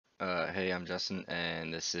Hey, I'm Justin,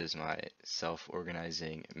 and this is my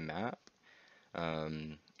self-organizing map.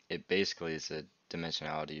 Um, it basically is a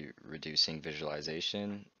dimensionality reducing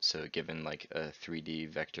visualization. So given like a 3D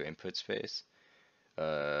vector input space,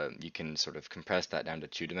 you can sort of compress that down to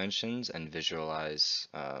 2 dimensions and visualize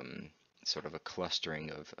sort of a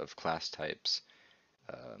clustering of class types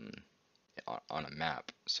um, on a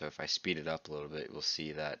map. So if I speed it up a little bit, we'll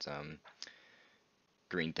see that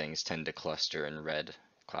green things tend to cluster and red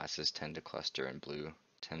classes tend to cluster and blue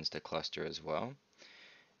tends to cluster as well.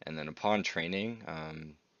 And then upon training,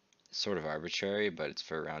 sort of arbitrary, but it's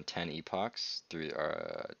for around 10 epochs through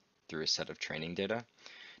a set of training data.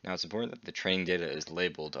 Now it's important that the training data is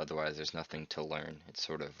labeled, otherwise there's nothing to learn. It's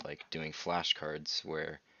sort of like doing flashcards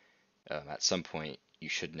where at some point you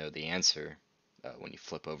should know the answer when you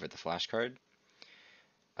flip over the flashcard.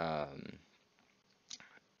 Um,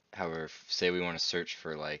 However, say we want to search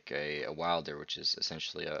for like a wilder, which is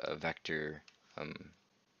essentially a vector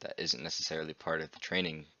that isn't necessarily part of the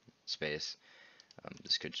training space.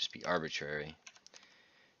 This could just be arbitrary.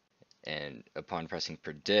 And upon pressing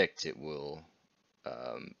predict, it will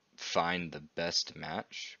find the best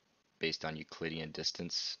match based on Euclidean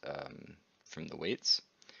distance from the weights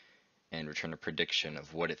and return a prediction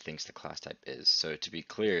of what it thinks the class type is. So to be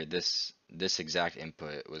clear, this exact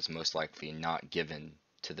input was most likely not given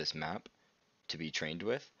to this map to be trained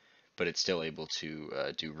with, but it's still able to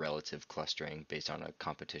do relative clustering based on a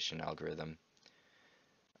competition algorithm.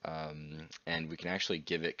 And we can actually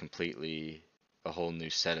give it completely a whole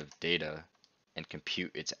new set of data and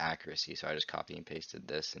compute its accuracy. So I just copy and pasted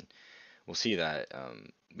this, and we'll see that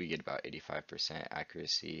we get about 85%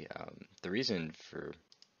 accuracy. The reason for,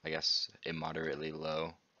 I guess, immoderately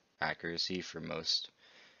low accuracy for most,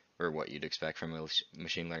 or what you'd expect from a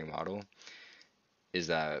machine learning model, is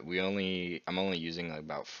that I'm only using like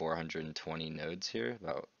about 420 nodes here,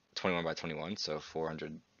 about 21 by 21, so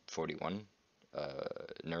 441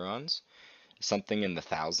 neurons. Something in the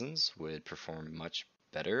thousands would perform much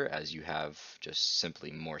better as you have just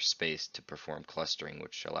simply more space to perform clustering,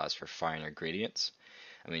 which allows for finer gradients.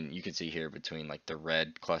 I mean, you can see here between like the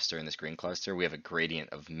red cluster and this green cluster, we have a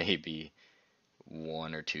gradient of maybe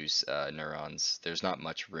one or two neurons. There's not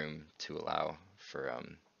much room to allow for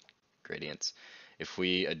gradients. If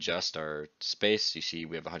we adjust our space, you see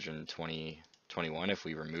we have 120, 21. If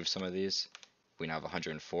we remove some of these, we now have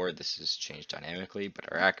 104. This is changed dynamically,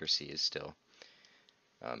 but our accuracy is still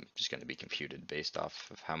just going to be computed based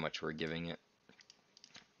off of how much we're giving it.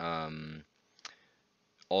 Um,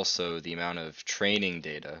 Also, the amount of training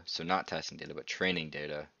data, so not testing data, but training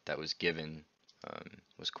data that was given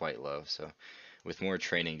was quite low. So with more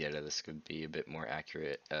training data, this could be a bit more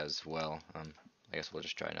accurate as well. I guess we'll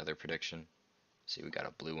just try another prediction. See, we got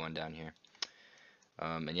a blue one down here.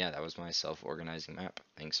 And yeah, that was my self-organizing map.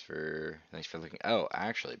 Thanks for looking. Oh,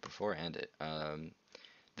 actually, before I end it,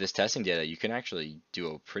 this testing data, you can actually do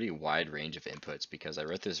a pretty wide range of inputs because I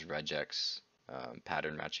wrote this regex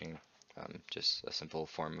pattern matching, just a simple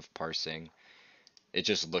form of parsing. It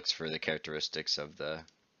just looks for the characteristics of the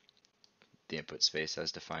input space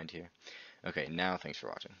as defined here. Okay, now thanks for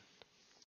watching.